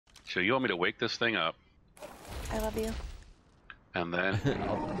So you want me to wake this thing up? I love you. And then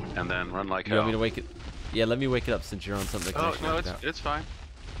run like You hell. want me to wake it? Yeah, let me wake it up since you're on something. Oh no, it's fine.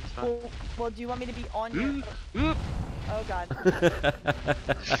 It's fine. Well, do you want me to be on your? Oh God. That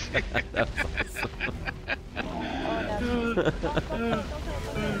was awesome. Oh no.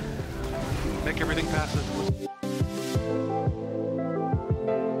 Make everything passive.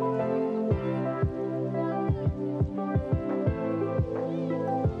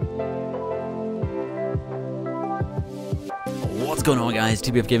 What's going on, guys?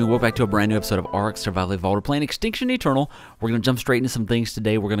 TBF Gaming. Welcome back to a brand new episode of Ark Survival Evolved. We're playing Extinction Eternal. We're going to jump straight into some things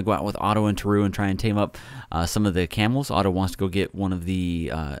today. We're going to go out with Otto and Taru and try and tame up some of the camels. Otto wants to go get one of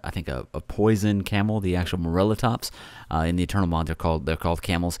the, I think, a poison camel, the actual Morellatops. In the Eternal mod, they're called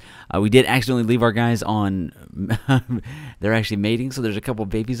camels. We did accidentally leave our guys on. They're actually mating, so there's a couple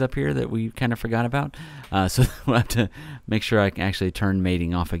babies up here that we kind of forgot about. So we'll have to make sure I can actually turn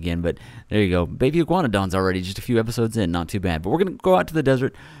mating off again. But there you go. Baby iguanodons already, just a few episodes in, not too bad. But we're going to go out to the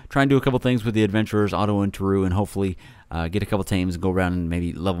desert, try and do a couple things with the adventurers, Otto and Taru, and hopefully get a couple tames and go around and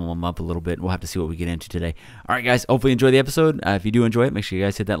maybe level them up a little bit. We'll have to see what we get into today. All right, guys, hopefully enjoy the episode. If you do enjoy it, make sure you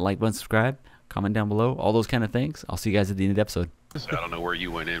guys hit that like button, subscribe, comment down below, all those kind of things. I'll see you guys at the end of the episode. So I don't know where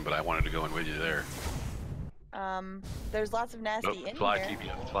you went in, but I wanted to go in with you there. There's lots of nasty in fly, here.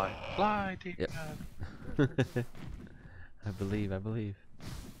 TBF, fly, TBF. Yep. I believe.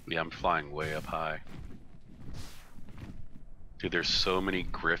 Yeah, I'm flying way up high. Dude, there's so many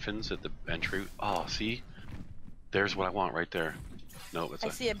griffins at the entry. Oh, see? There's what I want right there. No, it's I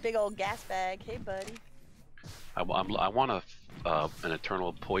see a big old gas bag. Hey, buddy. I want an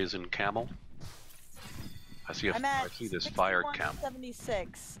eternal poison camel. I see this fire camel.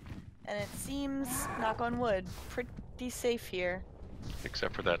 76, and it seems, knock on wood, pretty safe here.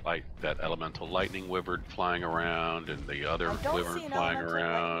 Except for that elemental lightning wyvern flying around and the other wyvern flying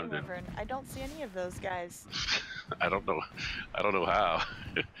around. I don't see any of those guys. I don't know how.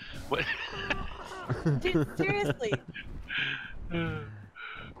 What? Dude, seriously. That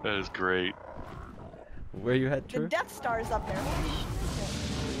is great. Where you at, Taru? The Death Star's up there. Holy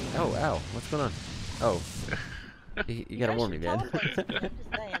shit. Oh, ow. What's going on? Oh. You gotta warn me, man. I'm just saying.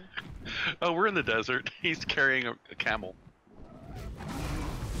 Oh, we're in the desert. He's carrying a camel.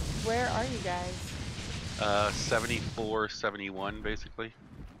 Where are you guys? 74, 71, basically.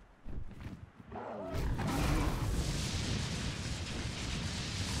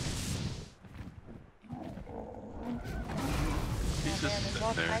 Oh man, there's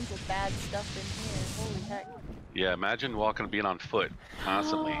all kinds of bad stuff in here. Holy heck. Yeah, imagine being on foot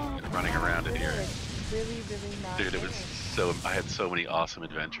constantly running around in here. Really not. Dude, it was I had so many awesome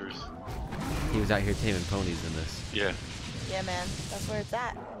adventures. He was out here taming ponies in this. Yeah. Yeah, man, that's where it's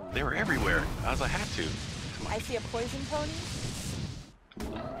at. They were everywhere. I had to. I see a poison pony.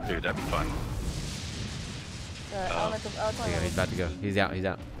 Dude, that'd be fun. He's about to go. He's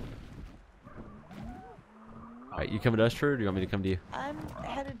out. Alright, you coming to us, True, or do you want me to come to you? I'm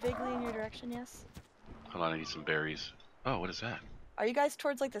headed vaguely in your direction, yes. Hold on, I need some berries. Oh, what is that? Are you guys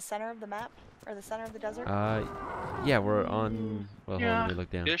towards like the center of the map? Or the center of the desert? Yeah, we're on, well, hold on, let me look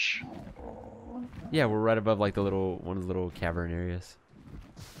down. Ish. Yeah, we're right above like one of the little cavern areas.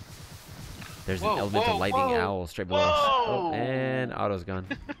 There's an elemental lightning owl straight below us. Oh, and Otto's gone.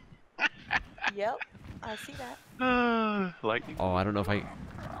 Yep, I see that. Lightning. Oh, I don't know if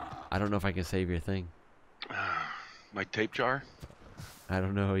I can save your thing. My tape jar? I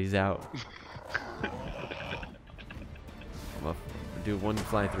don't know, he's out. I'm up. Do one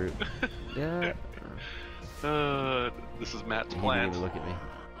fly through. Yeah. This is Matt's He didn't plan. even look at me.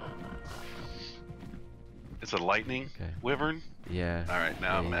 It's a lightning wyvern? Yeah. Alright,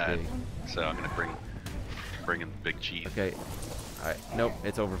 now I'm mad. Big. So I'm gonna bring in Big Chief. Okay. Alright. Nope,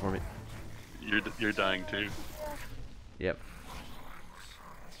 it's over for me. You're dying too. Yep.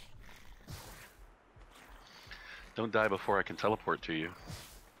 Don't die before I can teleport to you.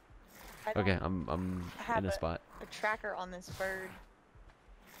 Okay, I'm in a spot. A tracker on this bird.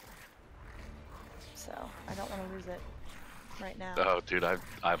 So I don't want to lose it right now. Oh, dude,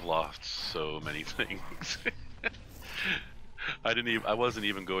 I've lost so many things. I wasn't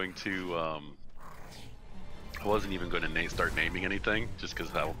even going to start naming anything just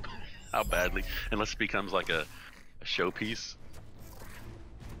because how badly, unless it becomes like a showpiece.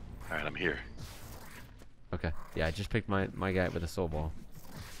 All right, I'm here. Okay. Yeah, I just picked my guy with a soul ball.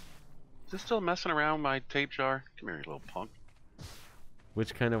 Is this still messing around with my tape jar? Come here, you little punk.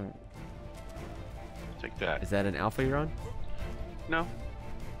 Which kind of... Take that. Is that an alpha you're on? No.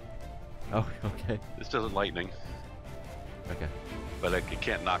 Oh, okay. This doesn't lightning. Okay. But it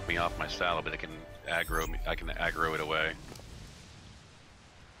can't knock me off my saddle, but it can aggro me. I can aggro it away.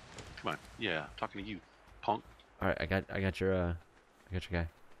 Come on. Yeah, I'm talking to you, punk. All right, I got your guy.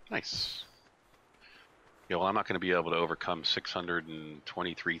 Nice. Yeah, well, I'm not going to be able to overcome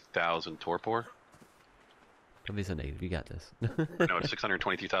 623,000 torpor. Don't be so negative. You got this. No, it's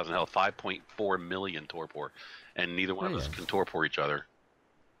 623,000 health, 5.4 million torpor, and neither one of us can torpor each other.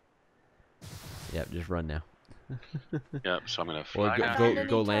 Yep, just run now. Yep, so I'm gonna Or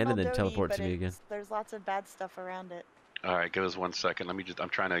go land and then teleport to me again. There's lots of bad stuff around it. All right, give us 1 second. I'm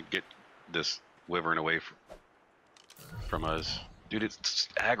trying to get this wyvern away from us. Dude, its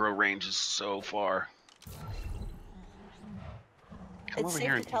aggro range is so far. Come It's over safe here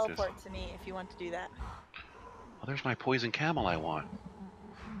to and get teleport this. to me if you want to do that. Oh, there's my poison camel I want.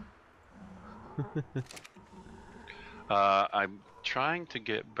 I'm trying to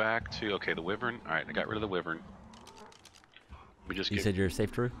get back to... Okay, the wyvern. All right, I got rid of the wyvern. We just You said you're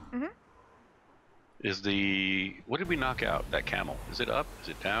safe, Taru? Mm-hmm. Is the... What did we knock out? That camel. Is it up? Is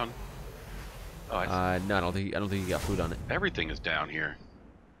it down? Oh, No, I don't think you got food on it. everything is down here.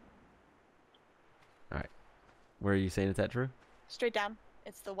 All right. Where are you saying it's at, Taru? Straight down.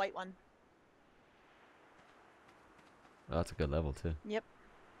 It's the white one. Oh, that's a good level too. Yep.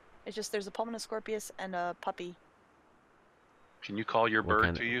 It's just there's a Pulmonoscorpius and a puppy. Can you call your What bird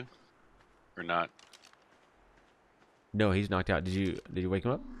kind to you? Or not? No, he's knocked out. Did you wake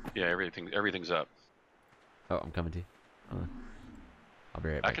him up? Yeah, everything's up. Oh, I'm coming to you. I'll be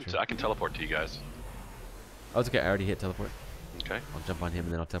right back. I can teleport to you guys. Oh, it's okay. I already hit teleport. Okay. I'll jump on him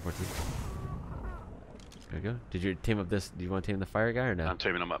and then I'll teleport to you. There we go. Did you tame up this? Do you want to tame the fire guy or no? I'm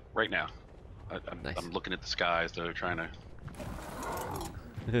taming them up right now. Nice. I'm looking at the skies. They're trying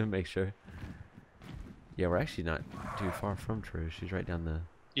to... Make sure. Yeah, we're actually not too far from Taru. She's right down the...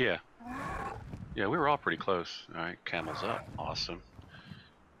 Yeah. Yeah, we were all pretty close. All right, Camels up. Awesome.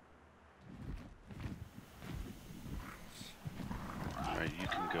 All right, you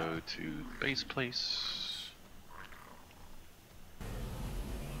can go to base place.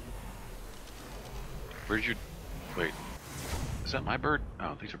 Where's your... Wait. Is that my bird?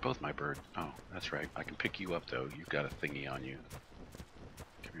 Oh, these are both my bird. Oh, that's right. I can pick you up, though. You've got a thingy on you.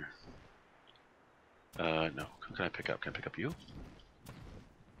 Come here. No. Who can I pick up? Can I pick up you?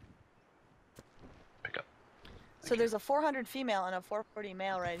 Pick up. So there's a 400 female and a 440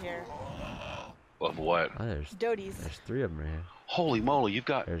 male right here. Of what? Oh, there's Doties. 3 of them right here. Holy moly, you've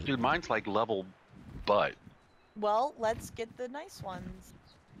got... There's- Dude, mine's like level butt. Well, let's get the nice ones.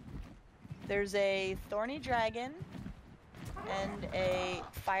 There's a thorny dragon and a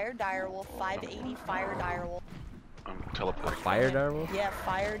fire direwolf, 580 fire direwolf. I'm teleporting. Fire direwolf? Yeah,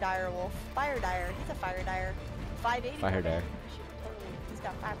 fire direwolf. Fire dire. He's a fire dire. 580. Fire woman. dire. Totally. He's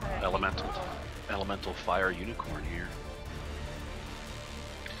got 500. Elemental fire unicorn here.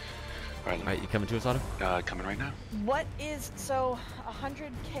 Alright, you coming to us, Otto? Coming right now. What is so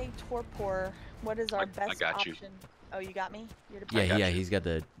 100k torpor? What is our best I got you. option? Oh, you got me. You're Yeah, he's got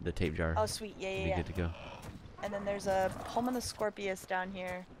the tape jar. Oh, sweet. Yeah, Be yeah. good to go. And then there's a Pulmonoscorpius down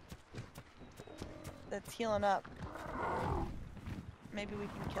here that's healing up. Maybe we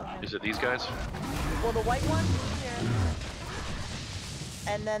can kill him. Is it these guys? Well, the white one here,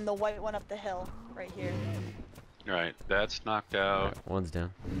 and then the white one up the hill right here. Alright, that's knocked out. Alright, one's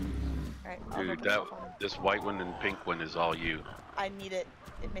down. All right, I'll go Dude, put stuff on him. this white one and pink one is all you. I need it.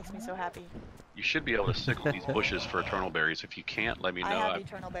 It makes me so happy. You should be able to sickle these bushes for eternal berries. If you can't, let me know. I have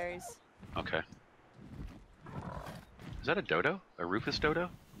eternal berries. Okay. Is that a dodo? A Rufus dodo?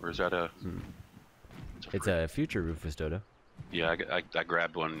 Or is that a... It's a future Rufus Dodo. Yeah, I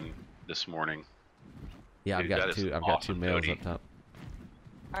grabbed one this morning. Yeah, Dude, I've that got is two. an I've got awesome 2 males Dodie. up top.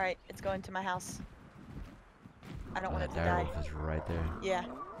 All right, it's going to my house. I don't want it That to die. direwolf is right there. Yeah,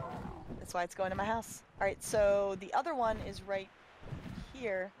 that's why it's going to my house. All right, so the other one is right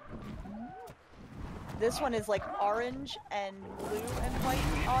here. This one is like orange and blue and white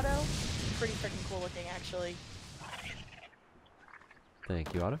auto. Pretty freaking cool looking, actually.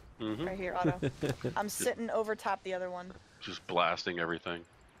 Thank you, Otto. Mm-hmm. Right here, auto. I'm sitting over top the other one. Just blasting everything.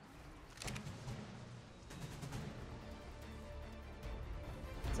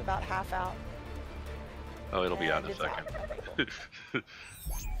 It's about half out. Oh, it'll be out in a And it's out. second. Okay, cool.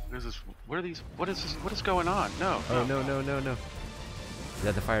 What is this? What are these? What is this? What is going on? No. Oh no. Is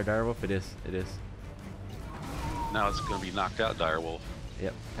that the fire direwolf? It is. Now it's going to be knocked out, direwolf.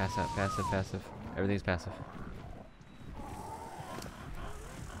 Yep. Passive. Everything's passive.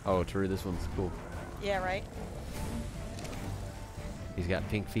 Oh, Taru, this one's cool. Yeah, right? He's got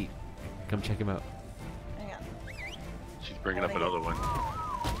pink feet. Come check him out. Hang on. She's bringing up another one.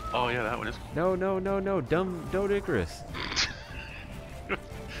 Oh yeah, that one is. No. Dumb Icarus.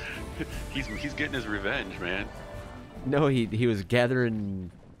 He's getting his revenge, man. No, he was gathering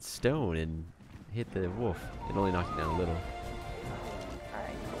stone and hit the wolf. It only knocked it down a little.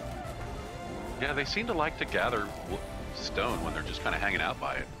 Alright. Yeah, they seem to like to gather stone when they're just kind of hanging out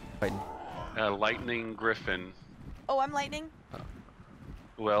by it. Fighting. Lightning Griffin. Oh, I'm lightning?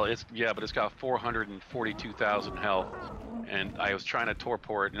 Well, but it's got 442,000 health, and I was trying to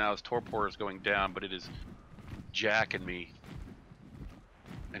torpor it, and now its torpor is going down, but it is jacking me,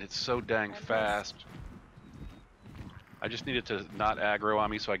 and it's so dang fast. I just needed to not aggro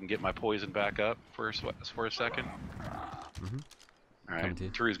on me so I can get my poison back up for a second. Mm-hmm. All right,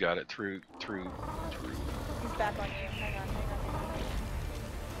 Taru's got it. Taru. He's back on you. Hang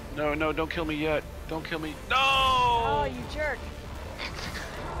on. No, don't kill me yet. Don't kill me. No! Oh, you jerk.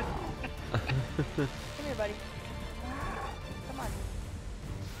 Come here, buddy. Come on.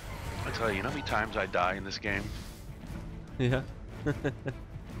 I tell you, you know how many times I die in this game? Yeah.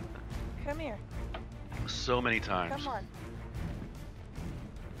 Come here. So many times. Come on.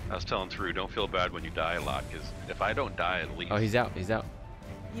 I was telling Taru, don't feel bad when you die a lot, because if I don't die at least... Oh, he's out. He's out.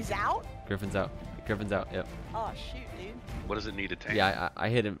 He's out? Griffin's out. Griffin's out. Yep. Oh, shoot, dude. What does it need to tank? Yeah, I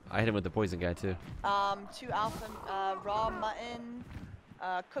hit him. I hit him with the poison guy too. 2 alpha, raw mutton,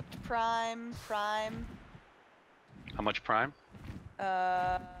 cooked prime. How much prime?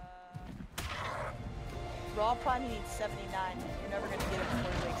 Raw prime, he needs 79. You're never gonna get it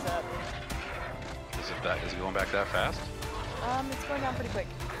before he wakes up. Is it going back that fast? It's going down pretty quick.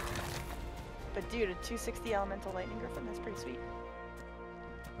 But dude, a 260 elemental lightning griffin, that's pretty sweet.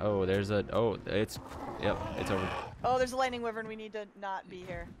 Oh, there's a. Oh, it's. Yep, it's over. Oh, there's a lightning wyvern. We need to not be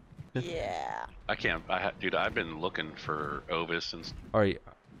here. Yeah. I can't. Dude, I've been looking for Ovis since. Are you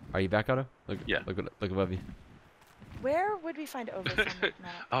back, Otto? Look. Yeah. Look above you. Where would we find Ovis on the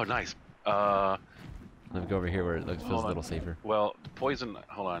map? Oh, nice. Let me go over here where it feels a little safer. Well, poison.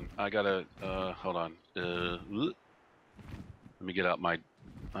 Hold on. I gotta. Hold on. Let me get out my.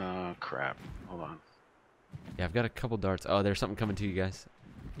 Crap. Hold on. Yeah, I've got a couple darts. Oh, there's something coming to you guys.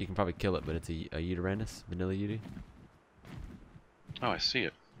 You can probably kill it, but it's a Uteranus, vanilla Ute. Oh, I see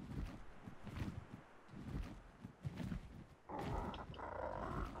it.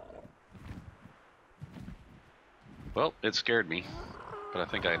 Well, it scared me, but I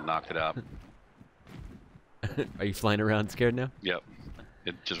think I knocked it out. Are you flying around scared now? Yep.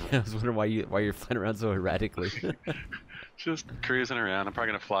 It just. I was wondering why you're flying around so erratically. Just cruising around. I'm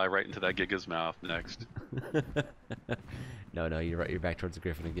probably gonna fly right into that Giga's mouth next. No, you're right. You're back towards the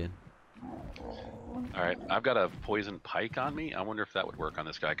Griffin again. All right, I've got a poison pike on me. I wonder if that would work on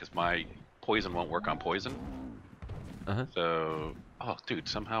this guy, because my poison won't work on poison. So, oh, dude,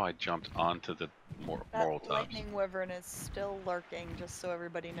 somehow I jumped onto the moral That tubs. lightning wyvern is still lurking, just so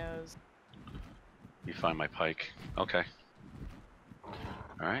everybody knows. You find my pike. Okay. All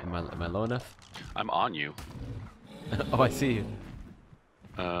right. Am I low enough? I'm on you. Oh, I see you.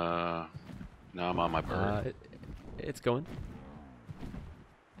 No, I'm on my bird. It's going.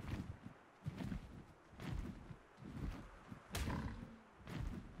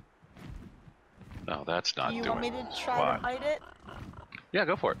 No, that's not doing. You want me to try to bite it? Yeah,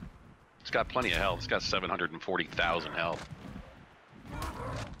 go for it. It's got plenty of health. It's got 740,000 health.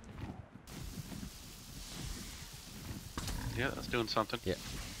 Yeah, that's doing something. Yeah.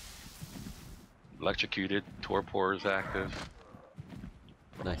 Electrocuted. Torpor is active.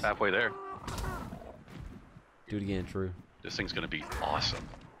 Nice. Halfway there. Do it again, True. This thing's gonna be awesome.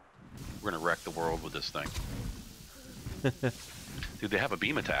 We're gonna wreck the world with this thing. Dude, they have a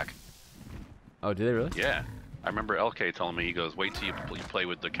beam attack. Oh, do they really? Yeah. I remember LK telling me, he goes, wait till you play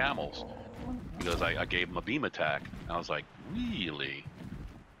with the Camels. He goes, I gave him a beam attack. And I was like, really?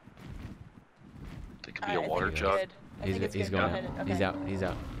 It could be a water jug. He's going. Okay. He's out. He's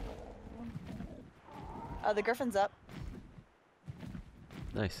out. The Griffin's up.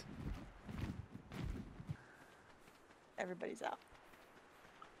 Nice. Everybody's out.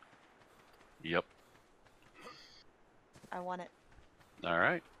 Yep. I want it. All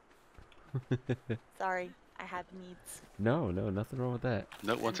right. Sorry, I have needs. No, nothing wrong with that.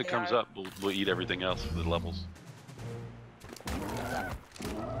 No, once it comes up, we'll eat everything else for the levels.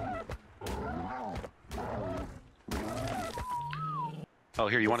 Oh,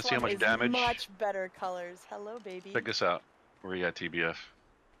 here, you want to see how much damage? Much better colors. Hello, baby. Check this out. Where you at, TBF?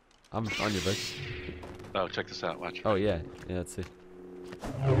 I'm on your book. Oh, check this out. Watch. Oh, yeah. Yeah, let's see.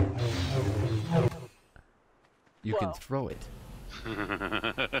 You can throw it.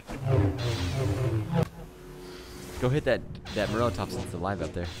 Go hit that Morello top since it's alive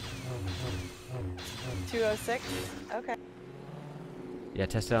up there. 206? Okay. Yeah,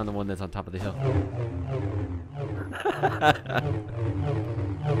 test it on the one that's on top of the hill.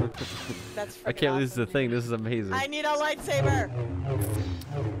 That's I can't lose the awesome, thing. dude. This is amazing. I need a lightsaber.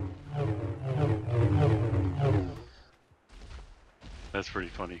 That's pretty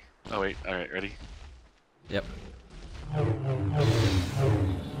funny. Oh wait, all right, ready? Yep.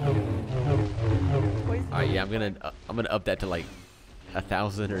 Poison. All right, yeah, I'm gonna up that to like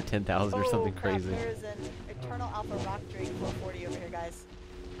 1,000 or 10,000 or something crap, crazy. There is an Eternal Alpha Rock Drake 440 over here, guys.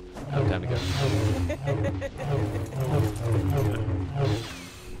 Oh, time to go.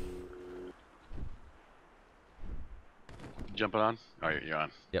 Jumping on? Oh, you're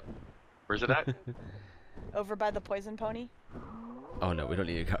on. Yep. Where's it at? Over by the poison pony. Oh no, we don't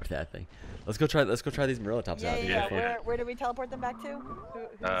need to cover that thing. Let's go try these Marilla tops Yeah, out. yeah, dude, yeah. before- Where do we teleport them back to?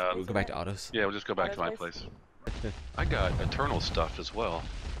 We'll go back to autos. Yeah, we'll just go back to my Auto's place. I got Eternal stuff as well.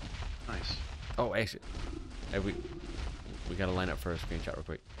 Nice. Oh, actually, hey, we gotta line up for a screenshot real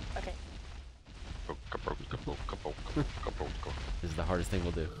quick. Okay. This is the hardest thing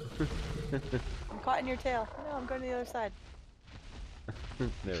we'll do. I'm caught in your tail. No, I'm going to the other side. There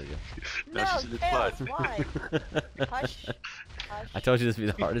we go. No, she's in the tails, flood. why? Hush. Hush. I told you this would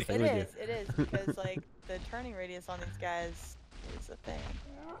be the hardest thing we do. It is, because like the turning radius on these guys is a thing.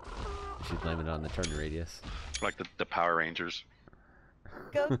 She's blaming it on the turn radius. Like the Power Rangers.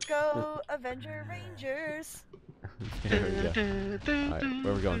 Go, go, Avenger Rangers! There we go. Alright,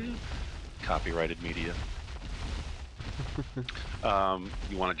 where are we going? Copyrighted media.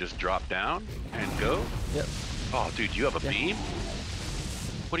 You want to just drop down and go? Yep. Oh, dude, you have a Yeah. beam?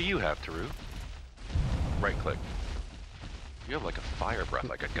 What do you have, Taru? Right click. You have like a fire breath,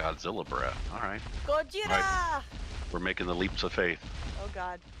 like a Godzilla breath. Alright. Gojira! Right. We're making the leaps of faith. Oh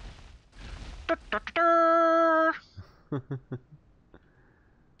god.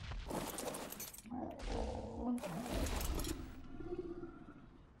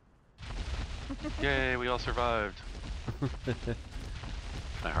 Yay, we all survived. Can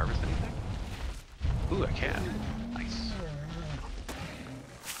I harvest anything? Ooh, I can. Nice.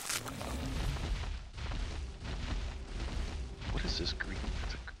 What is this green?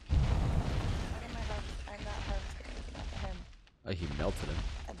 It's I'm not harvesting anything off of him. Oh, he melted him.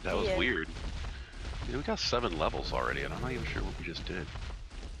 that was weird. Dude, we got 7 levels already, and I'm not even sure what we just did.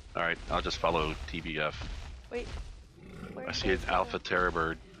 Alright, I'll just follow TBF. Wait. I see an alpha terror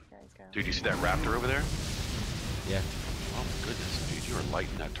bird. Dude, you see that raptor over there? Yeah. Oh my goodness, dude, you are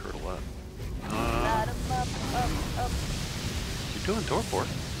lighting that turtle up. Light 'em up, up. You're doing torpor.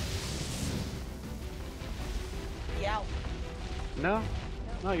 Yeah. No,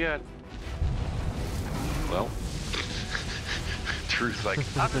 not yet. Well, truth, like,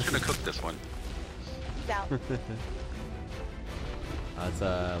 I'm just gonna cook this one. He's out. It's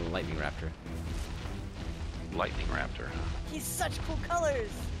a lightning raptor. Lightning raptor, huh? He's such cool colors.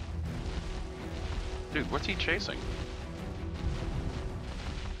 Dude, what's he chasing?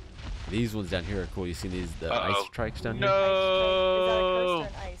 These ones down here are cool. You seen these the ice strikes down here? No. Is that a coaster or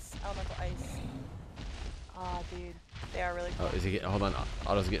an ice? Elemental ice. Aw, dude. They are really cool. Oh, is he getting? Hold on,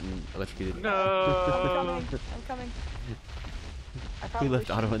 Otto's getting electrocuted. I'm No. coming. I We probably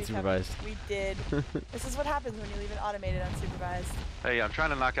left Otto shouldn't be coming. unsupervised. We did. This is what happens when you leave it automated unsupervised. Hey, I'm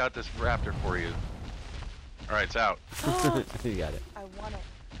trying to knock out this raptor for you. All right, it's out. You got it. I want it.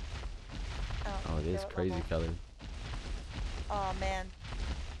 Oh, it is crazy colored. Oh man.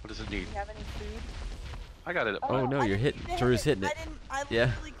 What does it need? Do you have any food? I got it. Oh, no, I you're didn't hitting- mean to Taru's hit hitting it. I Yeah.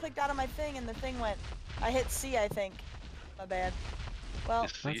 literally clicked out of my thing and the thing went. I hit C, I think. My bad. Well,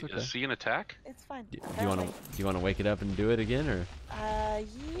 Is C, That's okay. is C an attack? it's fine. Do you want to wake it up and do it again, or? Yeah.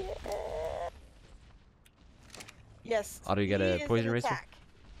 Yes. Otto, you got C a is poison an eraser? attack.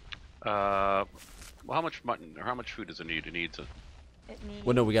 Well, how much mutton or how much food does it need? It needs a. It needs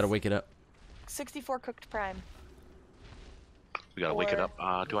Well, no, we gotta wake it up. 64 cooked prime. We gotta wake it Or-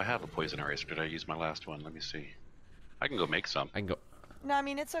 up. Do I have a poison eraser? Did I use my last one? Let me see. I can go make some. I can go. No, I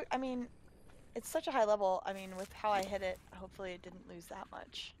mean it's such a high level. I mean, with how I hit it, hopefully it didn't lose that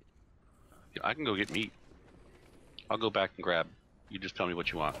much. Yeah, I can go get meat. I'll go back and grab. You just tell me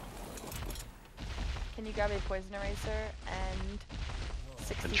what you want. Can you grab a poison eraser and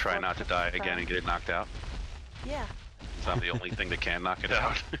 64 And try not to die cooked again and get it knocked out. Yeah, It's not the only thing that can knock it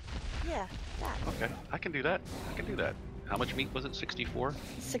out. yeah, that. Okay, I can do that. I can do that. How much meat was it? 64?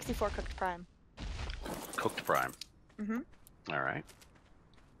 64 cooked prime. Cooked prime. Mm-hmm. All right.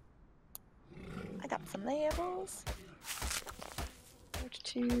 I got some labels. Which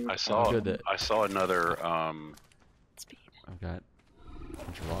two? I saw. good that- I saw another. Speed. I've got a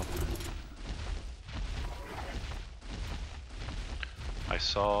bunch of raw. I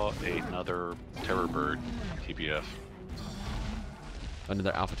saw another terror bird. TBF.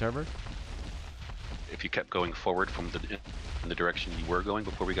 Another alpha terror bird? if you kept going forward from in the direction you were going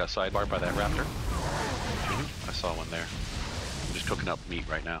before we got sidebarred by that raptor. I saw one there. I'm just cooking up meat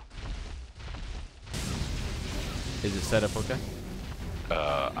right now. Is it set up okay?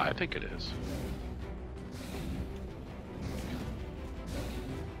 I think it is.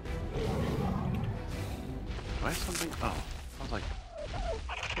 Do I have something? Oh, I was like,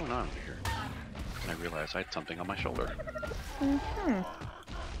 what's going on over here? And I realized I had something on my shoulder. Mm-hmm.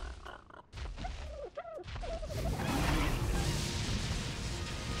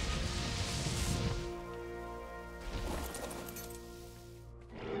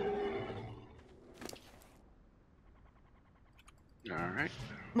 Alright.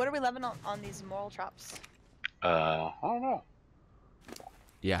 What are we leveling on these moral traps? I don't know.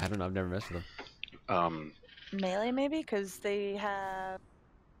 Yeah, I don't know. I've never messed with them. Melee, maybe? Because they have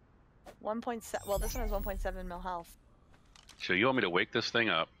 1.7. Well, this one has 1.7 mil health. So you want me to wake this thing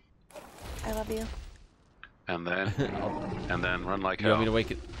up, I love you. and then run like You hell? want me to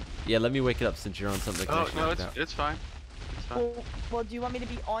wake it? Yeah, let me wake it up since you're on something. Oh no, it's fine. It's fine. Well, do you want me to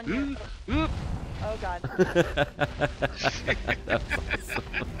be on your... Oh, God. That was awesome.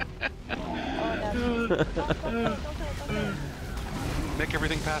 Oh, no. Don't kill it. Make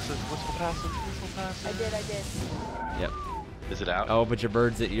everything passive. Whistle passive. Whistle passive. I did. Yep. Is it out? Oh, but your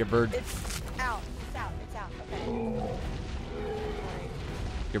bird. It's out. It's out. Okay.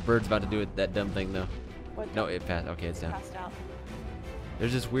 Your bird's about to do that dumb thing though. What No, it passed. Okay, it's down. passed out.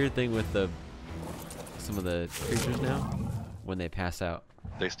 There's this weird thing with some of the creatures now when they pass out.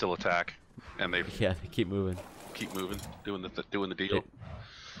 They still attack, and they Yeah, they keep moving. keep moving, doing the deal.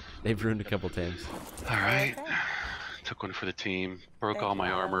 They've ruined a couple times. All right. Okay. Took one for the team. Broke Thank all my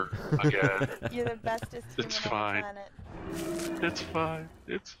you. armor again. You're the bestest It's human fine. on the planet. It's fine.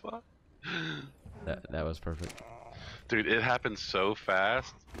 It's fine. That was perfect. Dude, it happened so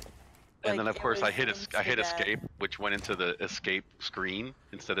fast. And Like, then of it course I was hit instant. escape, which went into the escape screen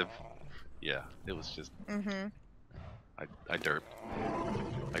instead of. Yeah, it was just. Mm-hmm. I derped.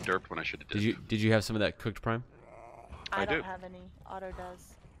 I derped when I should have did. Did you have some of that cooked prime? I do. don't have any. Auto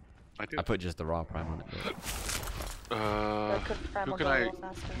does. I do. I put just the raw prime on it. But... The cooked prime Who will can go a I? little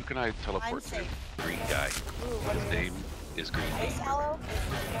faster. Who can I teleport I'm to? safe. Green guy. Ooh, what His is name is Green. Hey, Sallow.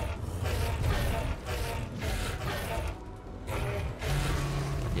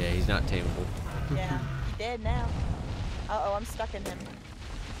 Yeah, he's not tameable. Yeah, he did now. Uh-oh, I'm stuck in him.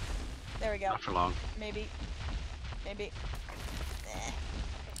 There we go. Not for long. Maybe. Eh.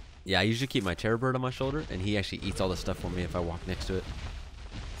 Yeah, I usually keep my terror bird on my shoulder, and he actually eats all the stuff for me if I walk next to it.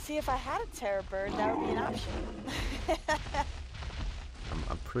 See, if I had a terror bird, that would be an option.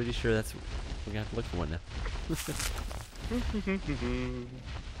 I'm pretty sure that's we're gonna have to look for one now.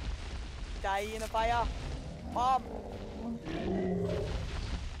 Die in a fire. Bomb.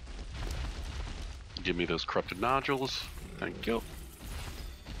 Give me those corrupted nodules. Thank you.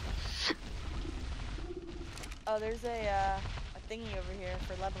 Oh, there's a thingy over here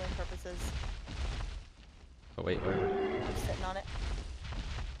for leveling purposes. Oh wait, where? I'm sitting on it.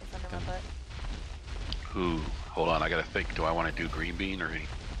 It's under my butt. Ooh, hold on. I gotta think. Do I want to do green bean or any?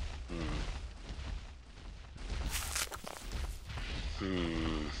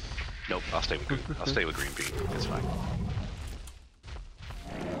 Nope. I'll stay with green bean. It's fine.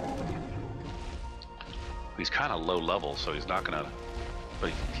 He's kind of low level, so he's not gonna. But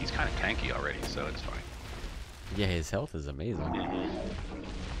he's kind of tanky already, so it's fine. Yeah, his health is amazing.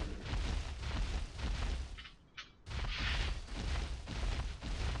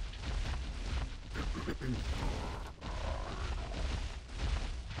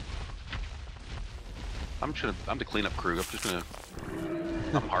 I'm the cleanup crew.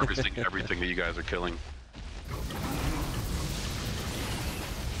 I'm harvesting everything that you guys are killing.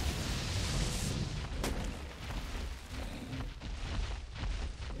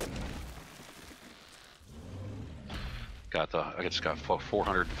 I just got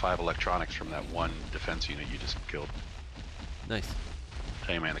 405 electronics from that one defense unit you just killed. Nice.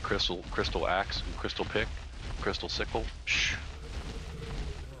 Hey man, the crystal axe and crystal pick, crystal sickle. Shh.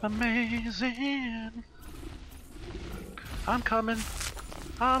 Amazing. I'm coming.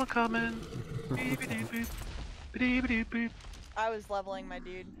 I'm coming. I was leveling my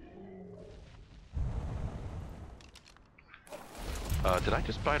dude. Did I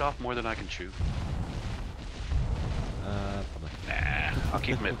just bite off more than I can chew? Probably. Nah, I'll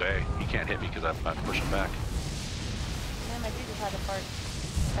keep him at bay. He can't hit me because I'm pushing back. Man, my dude just had a fart.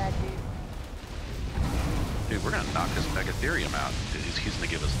 Bad dude. Dude, we're gonna knock this Megatherium out. He's gonna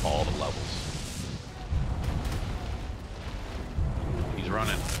give us all the levels. He's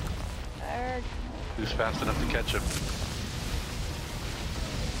running. Arg. Who's fast enough to catch him?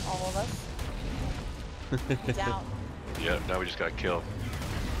 All of us. He's out. Yeah, now we just got killed.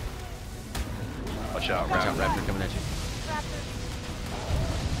 Watch out, Watch out, Raptor. raptor coming at you. Raptor.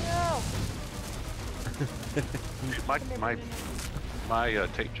 No. My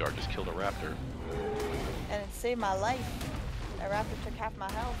tape jar just killed a raptor. And it saved my life. That raptor took half my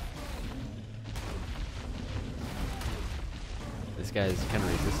health. This guy's kind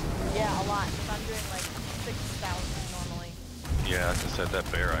of resistant. Yeah, a lot. Because I'm doing like 6,000 normally. Yeah, as I said, that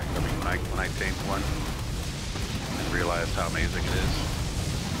bear. I mean, when I tamed one and realized how amazing it is.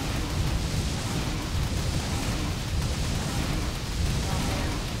 Oh man.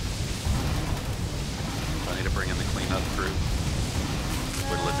 I need to bring in the cleanup crew.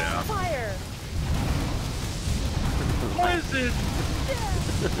 Whittle it down. Fire! What is it?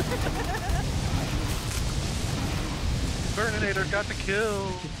 Burninator got the kill,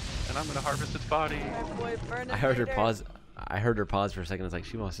 and I'm gonna harvest its body. My boy Burninator. I heard her pause. I heard her pause for a second. It's like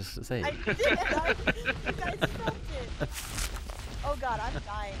she wants us to say I it. did. You guys felt it. Oh god, I'm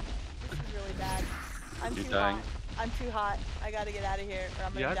dying. This is really bad. I'm You're too dying? hot. I'm too hot. I gotta get out of here, or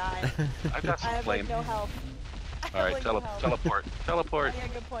I'm gonna Yeah. die. I've got I some have flame. like no health. I have, All right, like, no health. teleport, teleport. Yeah,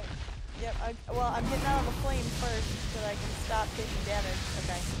 good point. Yep. Well, I'm getting out of the flame first, so that I can stop taking damage.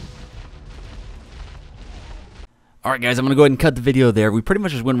 Okay. All right, guys, I'm going to go ahead and cut the video there. We pretty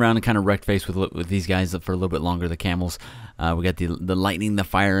much just went around and kind of wrecked face with these guys for a little bit longer, the camels. We got the lightning, the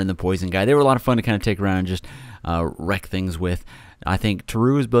fire, and the poison guy. They were a lot of fun to kind of take around and just wreck things with. I think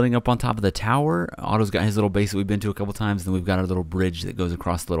Taru is building up on top of the tower. Otto's got his little base that we've been to a couple times. Then we've got our little bridge that goes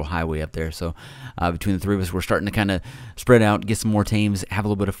across the little highway up there. So between the three of us, we're starting to kind of spread out, get some more tames, have a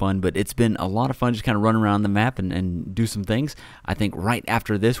little bit of fun. But it's been a lot of fun just kind of run around the map and do some things. I think right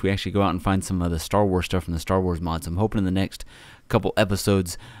after this, we actually go out and find some of the Star Wars stuff from the Star Wars mods. I'm hoping in the next couple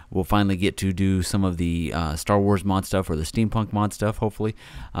episodes we'll finally get to do some of the Star Wars mod stuff or the Steampunk mod stuff, hopefully.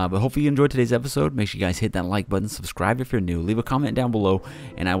 But hopefully you enjoyed today's episode. Make sure you guys hit that like button, subscribe if you're new, leave a comment down below,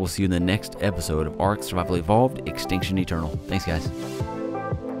 and I will see you in the next episode of Ark Survival Evolved Extinction Eternal. Thanks, guys.